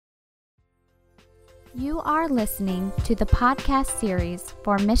You are listening to the podcast series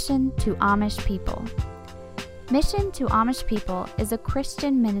for Mission to Amish People. Mission to Amish People is a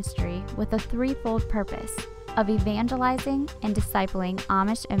Christian ministry with a threefold purpose of evangelizing and discipling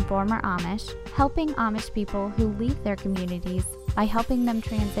Amish and former Amish, helping Amish people who leave their communities by helping them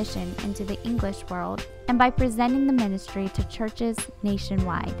transition into the English world, and by presenting the ministry to churches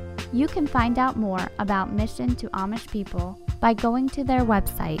nationwide. You can find out more about Mission to Amish People by going to their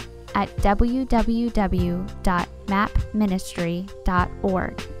website at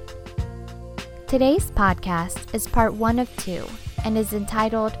www.mapministry.org. Today's podcast is part 1 of 2 and is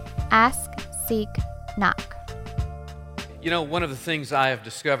entitled Ask, Seek, Knock. You know, one of the things I have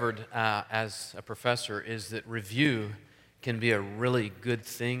discovered as a professor is that review can be a really good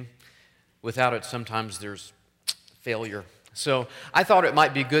thing. Without it, sometimes there's failure. So I thought it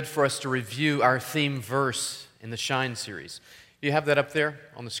might be good for us to review our theme verse in the Shine series. You have that up there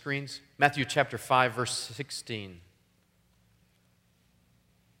on the screens? Matthew chapter 5, verse 16.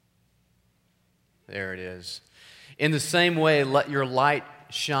 There it is. In the same way, let your light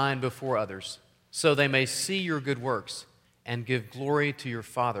shine before others, so they may see your good works and give glory to your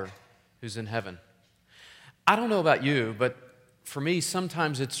Father who's in heaven. I don't know about you, but for me,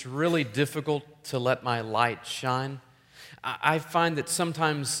 sometimes it's really difficult to let my light shine. I find that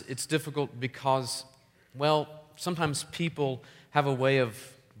sometimes it's difficult because, well, sometimes people have a way of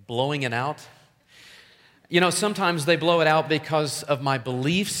blowing it out. You know, sometimes they blow it out because of my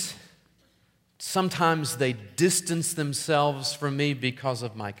beliefs. Sometimes they distance themselves from me because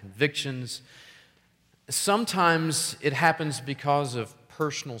of my convictions. Sometimes it happens because of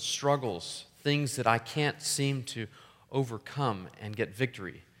personal struggles, things that I can't seem to overcome and get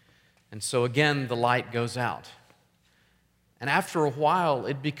victory. And so again, the light goes out. And after a while,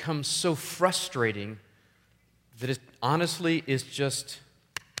 it becomes so frustrating that it honestly is just,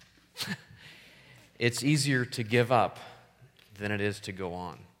 it's easier to give up than it is to go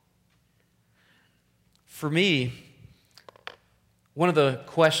on. For me, one of the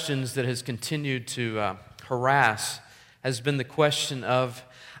questions that has continued to harass has been the question of,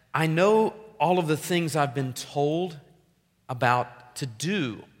 I know all of the things I've been told about to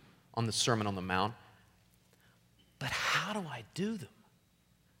do on the Sermon on the Mount, but how do I do them?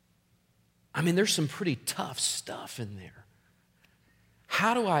 I mean, there's some pretty tough stuff in there.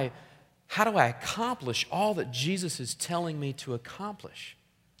 How do I accomplish all that Jesus is telling me to accomplish?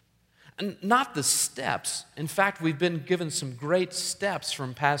 And not the steps. In fact, we've been given some great steps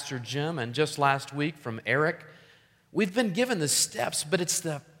from Pastor Jim and just last week from Eric. We've been given the steps, but it's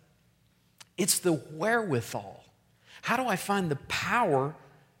the wherewithal. How do I find the power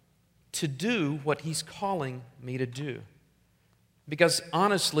to do what he's calling me to do? Because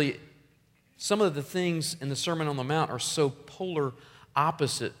honestly, some of the things in the Sermon on the Mount are so polar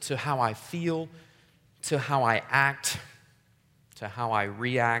opposite to how I feel, to how I act, to how I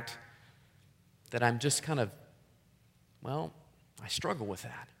react, that I'm just kind of, well, I struggle with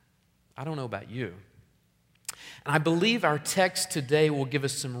that. I don't know about you. And I believe our text today will give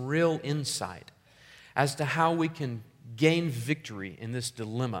us some real insight as to how we can gain victory in this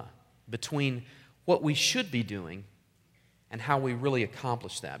dilemma between what we should be doing and how we really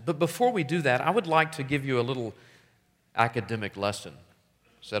accomplish that. But before we do that, I would like to give you a little academic lesson.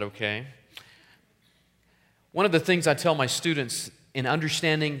 Is that okay? One of the things I tell my students in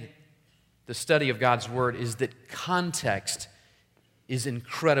understanding the study of God's Word is that context is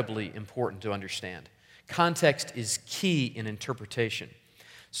incredibly important to understand. Context is key in interpretation.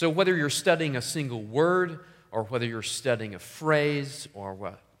 So whether you're studying a single word, or whether you're studying a phrase, or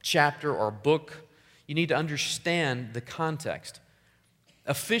a chapter, or a book, you need to understand the context.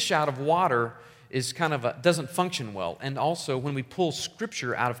 A fish out of water is doesn't function well. And also, when we pull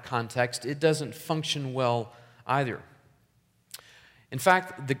Scripture out of context, it doesn't function well either. In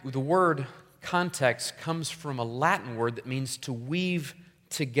fact, the word context comes from a Latin word that means to weave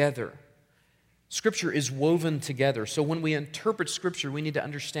together. Scripture is woven together. So when we interpret Scripture, we need to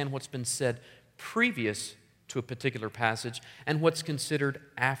understand what's been said previous to a particular passage and what's considered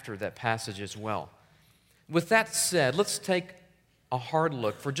after that passage as well. With that said, let's take a hard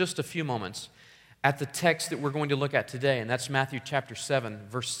look for just a few moments at the text that we're going to look at today, and that's Matthew chapter 7,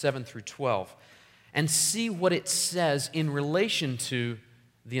 verse 7 through 12, and see what it says in relation to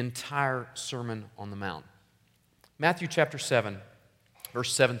the entire Sermon on the Mount. Matthew chapter 7,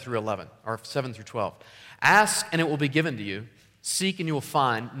 verse 7 through 11, or 7 through 12. Ask, and it will be given to you. Seek, and you will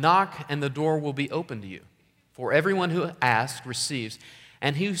find. Knock, and the door will be opened to you. For everyone who asks receives,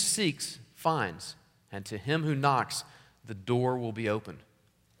 and he who seeks finds. And to him who knocks, the door will be opened.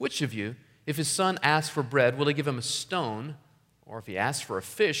 Which of you, if his son asks for bread, will he give him a stone? Or if he asks for a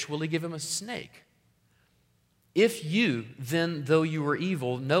fish, will he give him a snake? If you, then, though you are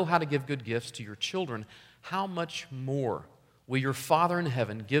evil, know how to give good gifts to your children, how much more will your Father in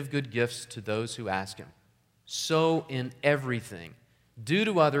heaven give good gifts to those who ask him? So in everything, do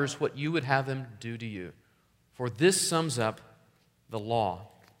to others what you would have them do to you. For this sums up the law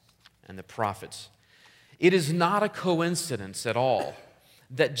and the prophets. It is not a coincidence at all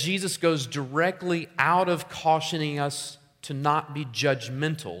that Jesus goes directly out of cautioning us to not be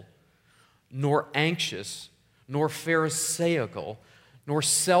judgmental, nor anxious, nor pharisaical, nor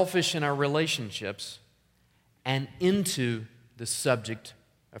selfish in our relationships, and into the subject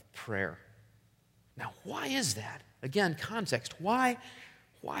of prayer. Now, why is that? Again, context. Why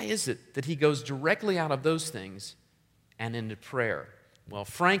is it that he goes directly out of those things and into prayer? Well,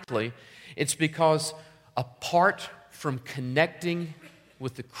 frankly, it's because apart from connecting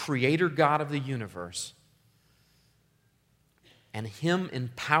with the Creator God of the universe and him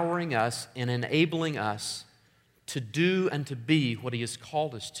empowering us and enabling us to do and to be what he has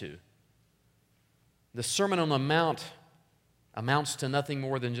called us to, the Sermon on the Mount amounts to nothing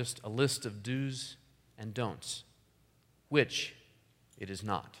more than just a list of do's and don'ts, which it is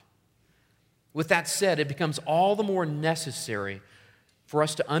not. With that said, it becomes all the more necessary for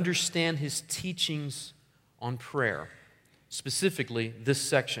us to understand his teachings on prayer, specifically this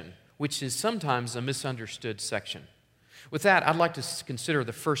section, which is sometimes a misunderstood section. With that, I'd like to consider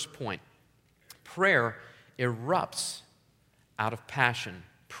the first point. Prayer erupts out of passion.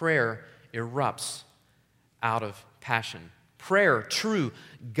 Prayer erupts out of passion. Prayer, true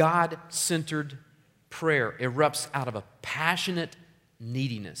God-centered prayer, erupts out of a passionate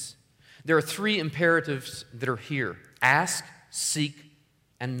neediness. There are three imperatives that are here: ask, seek,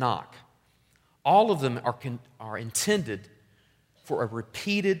 and knock. All of them are intended for a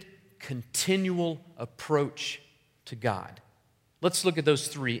repeated, continual approach to God. Let's look at those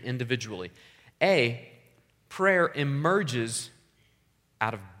three individually. A, prayer emerges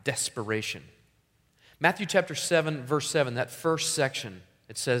out of desperation. Matthew chapter 7, verse 7, that first section,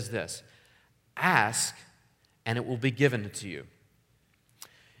 it says this: ask, and it will be given to you.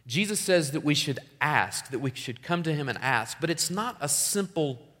 Jesus says that we should ask, that we should come to him and ask, but it's not a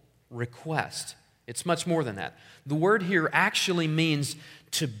simple request. It's much more than that. The word here actually means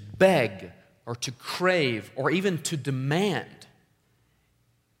to beg or to crave or even to demand.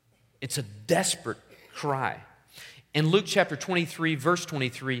 It's a desperate cry. In Luke chapter 23, verse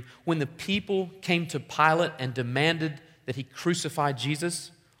 23, when the people came to Pilate and demanded that he crucify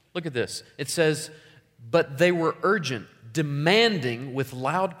Jesus, look at this. It says, but they were urgent, demanding with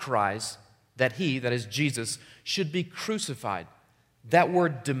loud cries that he, that is Jesus, should be crucified. That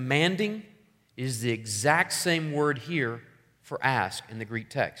word demanding is the exact same word here for ask in the Greek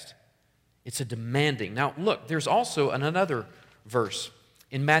text. It's a demanding. Now look, there's also another verse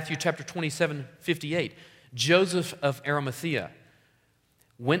in Matthew chapter 27, 58. Joseph of Arimathea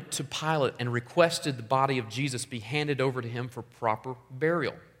went to Pilate and requested the body of Jesus be handed over to him for proper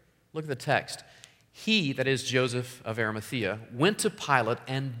burial. Look at the text. He, that is Joseph of Arimathea, went to Pilate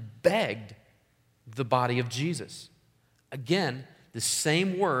and begged the body of Jesus. Again, the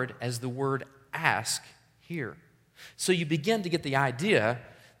same word as the word ask here. So you begin to get the idea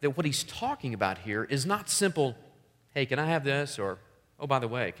that what he's talking about here is not simple, hey, can I have this? Or, oh, by the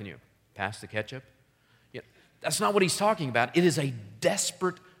way, can you pass the ketchup? Yeah, that's not what he's talking about. It is a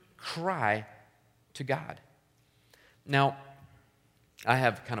desperate cry to God. Now, I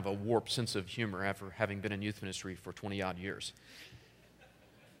have kind of a warped sense of humor after having been in youth ministry for 20-odd years.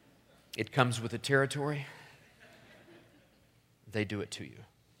 It comes with the territory. They do it to you.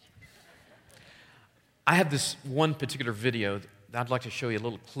 I have this one particular video that I'd like to show you a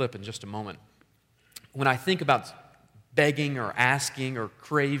little clip in just a moment. When I think about begging or asking or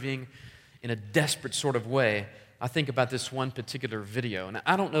craving in a desperate sort of way, I think about this one particular video. And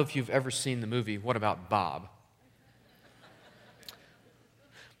I don't know if you've ever seen the movie What About Bob?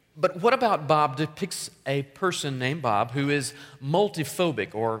 But What About Bob depicts a person named Bob who is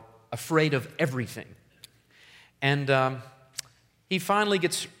multiphobic or afraid of everything. And he finally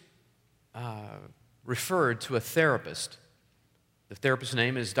gets referred to a therapist. The therapist's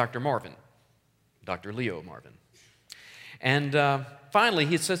name is Dr. Marvin, Dr. Leo Marvin. And finally,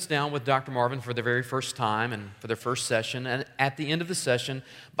 he sits down with Dr. Marvin for the very first time and for their first session. And at the end of the session,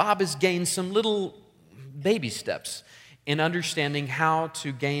 Bob has gained some little baby steps in understanding how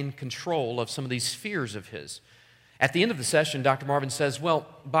to gain control of some of these fears of his. At the end of the session, Dr. Marvin says, well,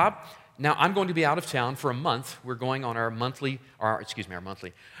 Bob, now I'm going to be out of town for a month. We're going on our monthly, well,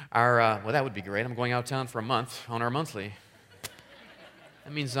 that would be great. I'm going out of town for a month on our monthly.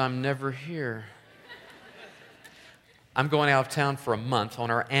 That means I'm never here. I'm going out of town for a month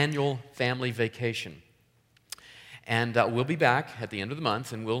on our annual family vacation. And we'll be back at the end of the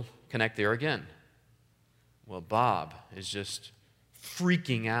month, and we'll connect there again. Well, Bob is just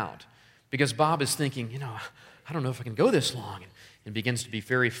freaking out because Bob is thinking, I don't know if I can go this long, and begins to be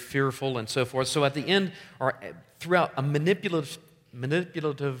very fearful and so forth. So at the end, or throughout a manipulative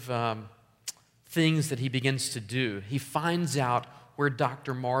things that he begins to do, he finds out where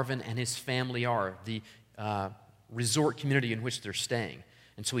Dr. Marvin and his family are, the resort community in which they're staying.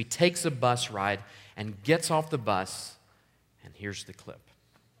 And so he takes a bus ride and gets off the bus, and here's the clip.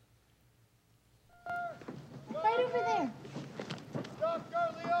 Right over there.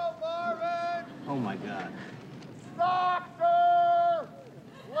 Dr. Leo Marvin! Oh, my God. Dr.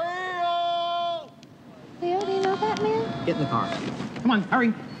 Leo! Leo, do you know that man? Get in the car. Come on,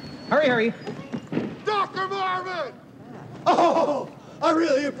 hurry. Hurry. Dr. Marvin! Oh, I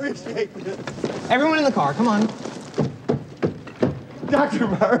really appreciate this. Everyone in the car, come on. Dr.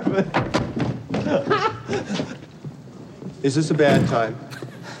 Marvin. Is this a bad time?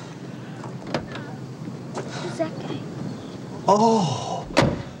 Who's that guy? Oh,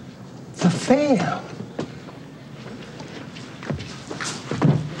 the fam.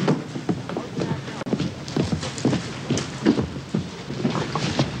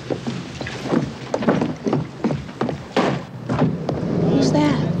 Who's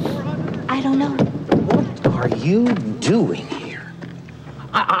that? I don't know. What are you doing here?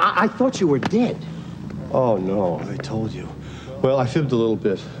 I thought you were dead. Oh, no, I told you. Well, I fibbed a little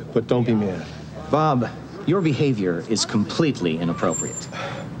bit, but don't be mad. Bob, your behavior is completely inappropriate.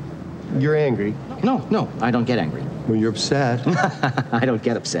 You're angry. No, I don't get angry. Well, you're upset. I don't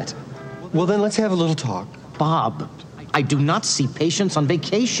get upset. Well, then let's have a little talk. Bob, I do not see patients on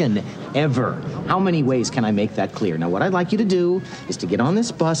vacation, ever. How many ways can I make that clear? Now, what I'd like you to do is to get on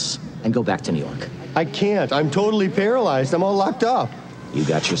this bus and go back to New York. I can't. I'm totally paralyzed. I'm all locked up. You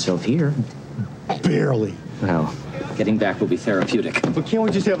got yourself here. Barely. Well, getting back will be therapeutic. But can't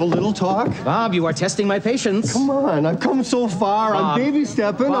we just have a little talk? Bob, you are testing my patience. Come on, I've come so far. Bob. I'm baby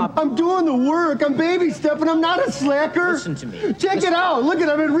stepping. Bob. I'm doing the work. I'm baby stepping. I'm not a slacker. Listen to me. Check it out. Look at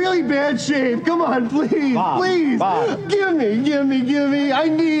I'm in really bad shape. Come on, please. Bob. Please. Bob. Give me. I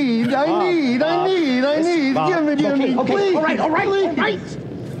need. Bob. Give me. Okay. Please. All right. Please.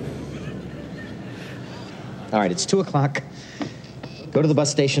 All right, it's 2:00. Go to the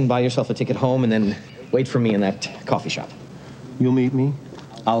bus station, buy yourself a ticket home, and then wait for me in that coffee shop. You'll meet me?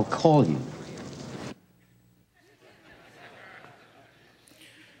 I'll call you.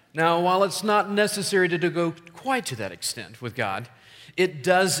 Now, while it's not necessary to go quite to that extent with God, it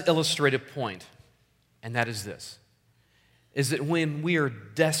does illustrate a point, and that is this, is that when we are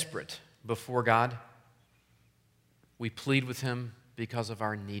desperate before God, we plead with Him because of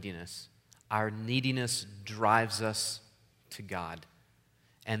our neediness. Our neediness drives us to God.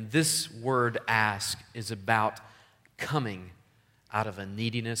 And this word ask is about coming out of a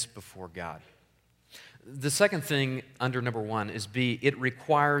neediness before God. The second thing under number 1 is B, it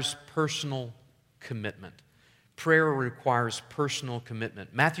requires personal commitment. Prayer requires personal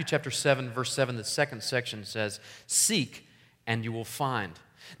commitment. Matthew chapter 7, verse 7, the second section says, "Seek and you will find."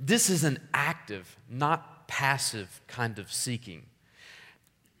 This is an active, not passive kind of seeking.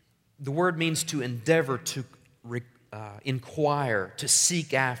 The word means to endeavor, to inquire, to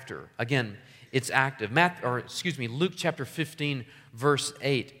seek after. Again, it's active. Luke chapter 15, verse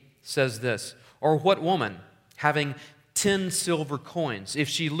 8 says this, "Or what woman, having 10 silver coins, if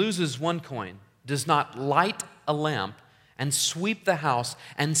she loses one coin, does not light a lamp and sweep the house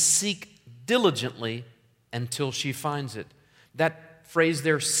and seek diligently until she finds it?" That phrase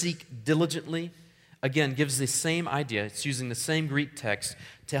there, seek diligently, again, gives the same idea. It's using the same Greek text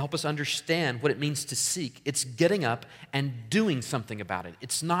to help us understand what it means to seek. It's getting up and doing something about it.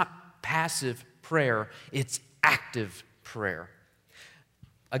 It's not passive prayer, it's active prayer.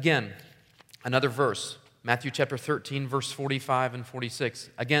 Again, another verse, Matthew chapter 13, verse 45 and 46.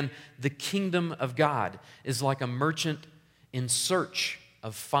 Again, the kingdom of God is like a merchant in search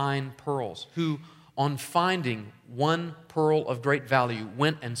of fine pearls, who, on finding one pearl of great value,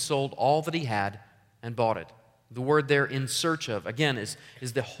 went and sold all that he had and bought it. The word there, in search of, again, is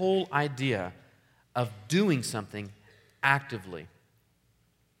the whole idea of doing something actively.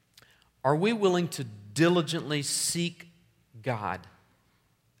 Are we willing to diligently seek God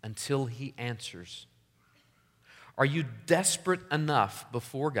until He answers? Are you desperate enough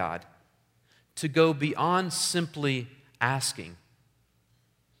before God to go beyond simply asking,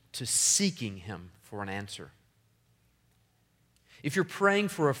 to seeking Him for an answer? If you're praying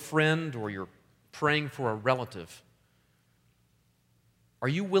for a friend or you're praying for a relative, are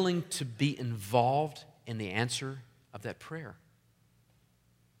you willing to be involved in the answer of that prayer?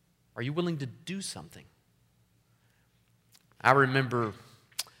 Are you willing to do something? I remember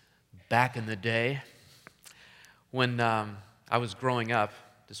back in the day when I was growing up.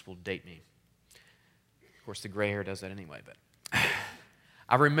 This will date me. Of course, the gray hair does that anyway, but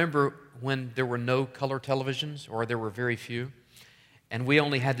I remember when there were no color televisions, or there were very few, and we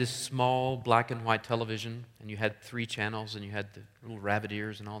only had this small black and white television, and you had 3 channels, and you had the little rabbit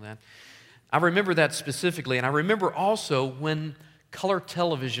ears and all that. I remember that specifically, and I remember also when color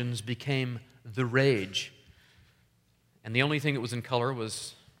televisions became the rage, and the only thing that was in color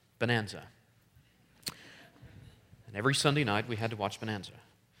was Bonanza. And every Sunday night, we had to watch Bonanza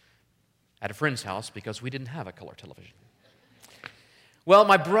at a friend's house because we didn't have a color television. Well,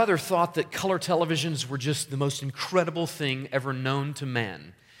 my brother thought that color televisions were just the most incredible thing ever known to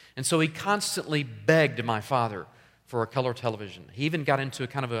man. And so he constantly begged my father for a color television. He even got into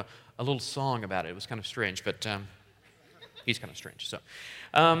a little song about it. It was kind of strange, but he's kind of strange. So,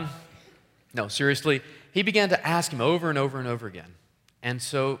 no, seriously, he began to ask him over and over and over again. And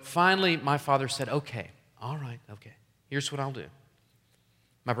so finally, my father said, okay, all right, okay, here's what I'll do.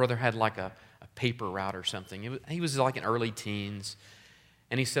 My brother had like a paper route or something. He was like in early teens.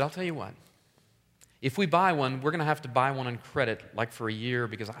 And he said, I'll tell you what, if we buy one, we're going to have to buy one on credit like for a year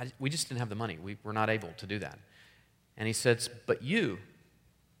because we just didn't have the money. We were not able to do that. And he said, but you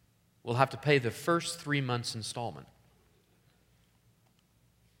will have to pay the first 3 months installment.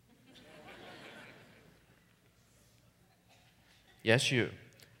 Yes, you.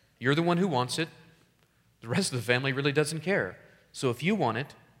 You're the one who wants it. The rest of the family really doesn't care. So if you want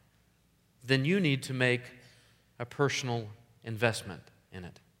it, then you need to make a personal investment in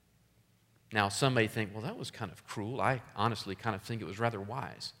it. Now, some may think, well, that was kind of cruel. I honestly kind of think it was rather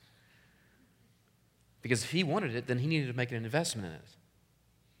wise. Because if he wanted it, then he needed to make an investment in it.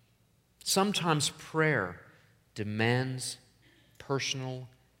 Sometimes prayer demands personal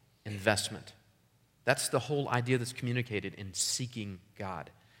investment. That's the whole idea that's communicated in seeking God.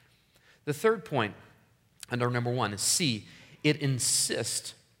 The third point, under number 1, is C. It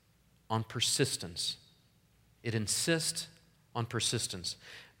insists on persistence. It insists on persistence.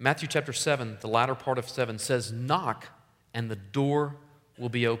 Matthew chapter 7, the latter part of 7 says, knock and the door will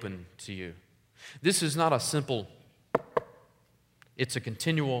be open to you. This is not a simple, it's a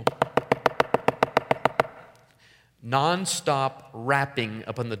continual, non-stop rapping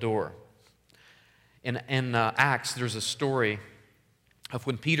upon the door. In Acts, there's a story of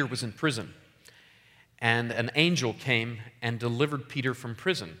when Peter was in prison, and an angel came and delivered Peter from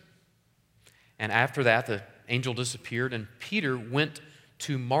prison. And after that, the angel disappeared, and Peter went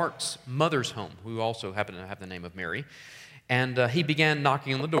to Mark's mother's home, who also happened to have the name of Mary, and he began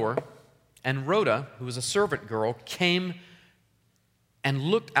knocking on the door, and Rhoda, who was a servant girl, came and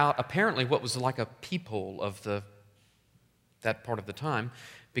looked out, apparently what was like a peephole of that part of the time,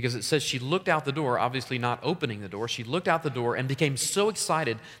 because it says she looked out the door, obviously not opening the door. She looked out the door and became so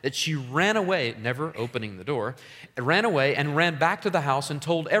excited that she ran away, never opening the door, ran away and ran back to the house and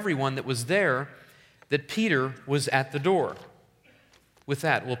told everyone that was there that Peter was at the door. With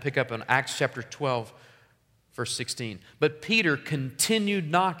that, we'll pick up on Acts chapter 12, verse 16. But Peter continued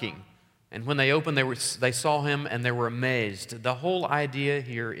knocking, and when they opened, they saw him and they were amazed. The whole idea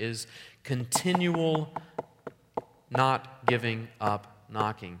here is continual not giving up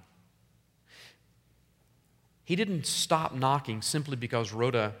knocking. He didn't stop knocking simply because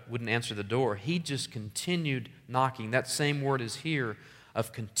Rhoda wouldn't answer the door. He just continued knocking. That same word is here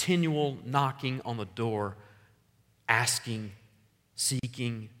of continual knocking on the door, asking,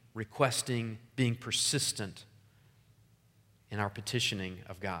 seeking, requesting, being persistent in our petitioning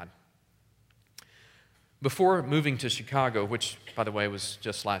of God. Before moving to Chicago, which, by the way, was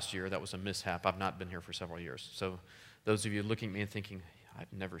just last year, that was a mishap. I've not been here for several years. So those of you looking at me and thinking,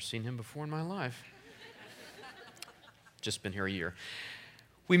 I've never seen him before in my life. Just been here a year.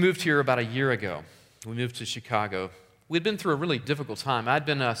 We moved here about a year ago. We moved to Chicago. We'd been through a really difficult time. I'd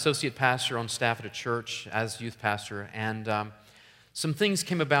been an associate pastor on staff at a church as youth pastor, and some things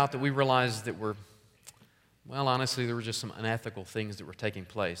came about that we realized that were, well, honestly, there were just some unethical things that were taking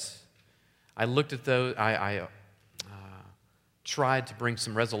place. I looked at those, I tried to bring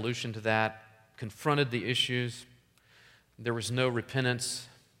some resolution to that, confronted the issues. There was no repentance.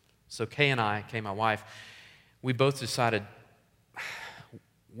 So Kay and I, Kay, my wife, we both decided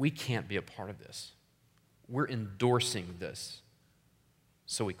we can't be a part of this. We're endorsing this.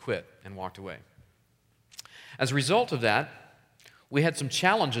 So we quit and walked away. As a result of that, we had some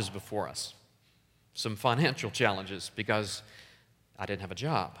challenges before us, some financial challenges, because I didn't have a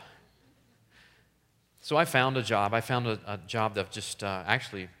job. So I found a job. I found a job of just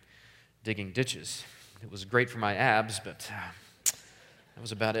actually digging ditches. It was great for my abs, but that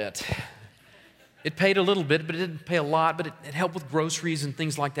was about it. It paid a little bit, but it didn't pay a lot, but it helped with groceries and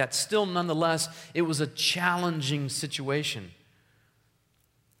things like that. Still, nonetheless, it was a challenging situation.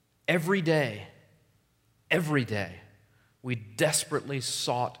 Every day, we desperately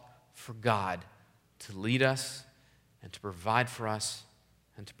sought for God to lead us and to provide for us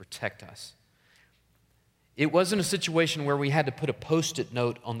and to protect us. It wasn't a situation where we had to put a Post-it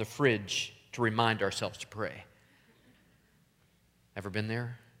note on the fridge to remind ourselves to pray. Ever been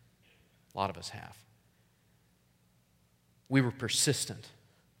there? A lot of us have. We were persistent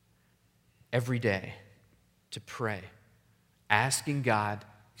every day to pray, asking God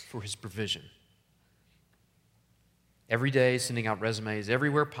for His provision. Every day, sending out resumes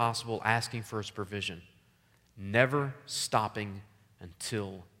everywhere possible, asking for His provision, never stopping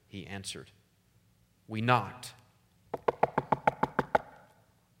until He answered. We knocked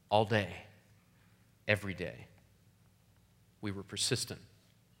all day, every day. We were persistent.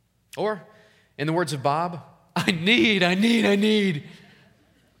 Or, in the words of Bob, I need.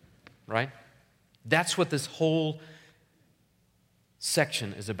 Right? That's what this whole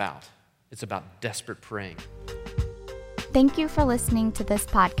section is about. It's about desperate praying. Thank you for listening to this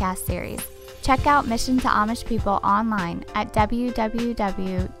podcast series. Check out Mission to Amish People online at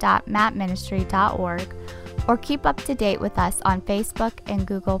www.mapministry.org or keep up to date with us on Facebook and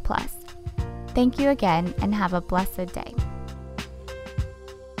Google+. Thank you again and have a blessed day.